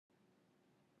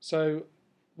So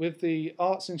with the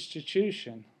arts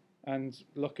institution and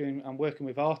working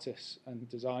with artists and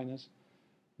designers,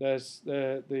 there's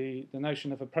the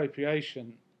notion of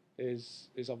appropriation is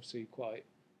obviously quite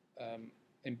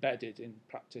embedded in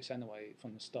practice anyway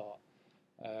from the start.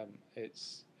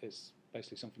 It's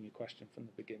basically something you question from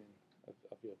the beginning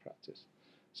of your practice.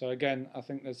 So again, I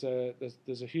think there's a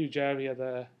huge area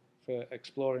there for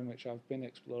exploring, which I've been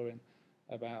exploring,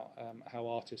 about how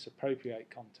artists appropriate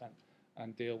content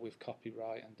and deal with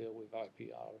copyright and deal with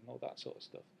IP-OER and all that sort of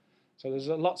stuff. So there's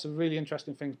lots of really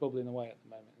interesting things bubbling away at the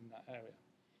moment in that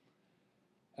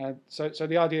area. So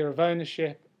the idea of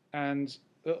ownership, and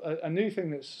a new thing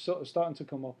that's sort of starting to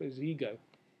come up is ego,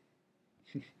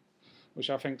 which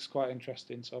I think is quite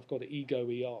interesting. So I've called it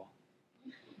EGOER.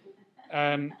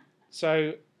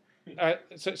 So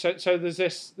there's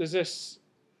this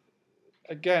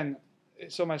again.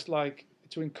 It's almost like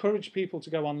to encourage people to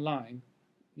go online,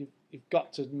 you've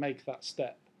got to make that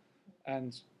step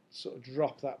and sort of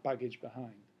drop that baggage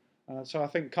behind. So I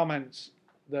think comments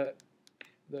that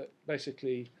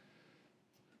basically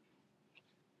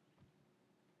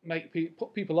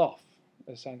put people off,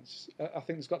 in a sense. I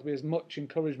think there's got to be as much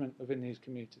encouragement within these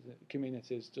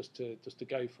communities just to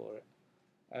go for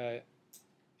it.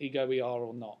 EGOER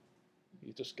or not,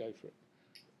 you just go for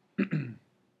it.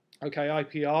 Okay,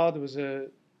 IP-OER.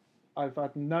 I've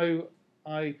had no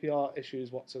IP-OER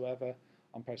issues whatsoever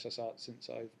on Process Art since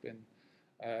I've been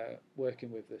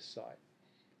working with this site,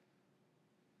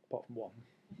 apart from one,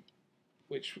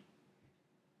 which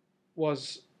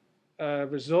was a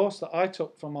resource that I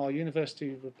took from our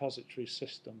university repository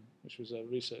system, which was a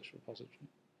research repository.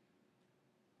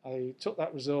 I took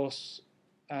that resource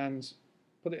and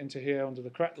put it into here under the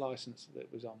correct license that it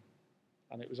was on,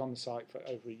 and it was on the site for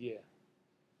over a year.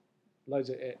 Loads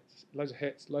of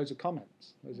hits, loads of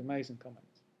comments, loads of amazing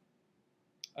comments.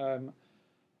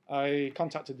 I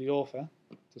contacted the author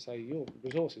to say, your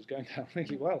resource is going down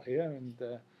really well here, and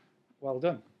well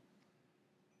done.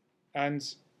 And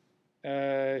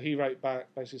he wrote back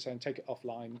basically saying, take it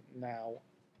offline now,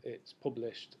 it's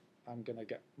published, I'm going to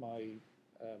get my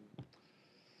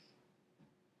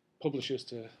publishers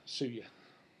to sue you.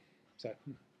 So,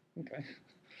 okay.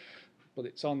 But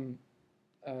it's on.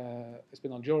 It's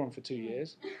been on Joron for 2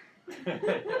 years,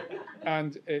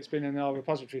 and it's been in our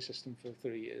repository system for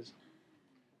 3 years.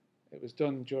 It was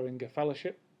done during a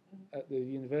fellowship at the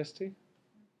university,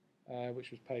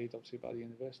 which was paid obviously by the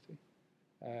university.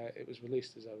 It was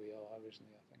released as OER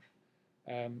originally, I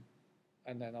think,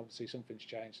 and then obviously something's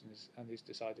changed, and he's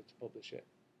decided to publish it.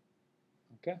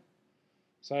 Okay,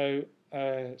 so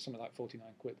something like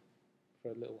 49 quid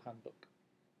for a little handbook.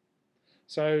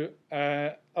 So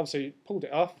obviously pulled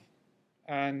it off,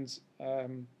 and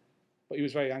but he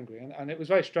was very angry, and it was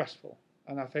very stressful.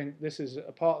 And I think this is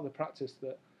a part of the practice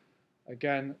that,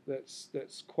 again,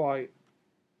 that's quite,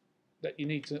 that you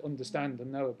need to understand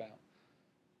and know about.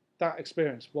 That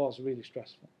experience was really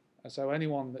stressful, and so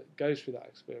anyone that goes through that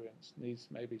experience needs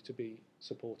maybe to be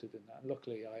supported in that. And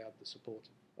luckily, I had the support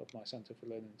of my Centre for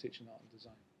Learning and Teaching Art and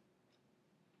Design.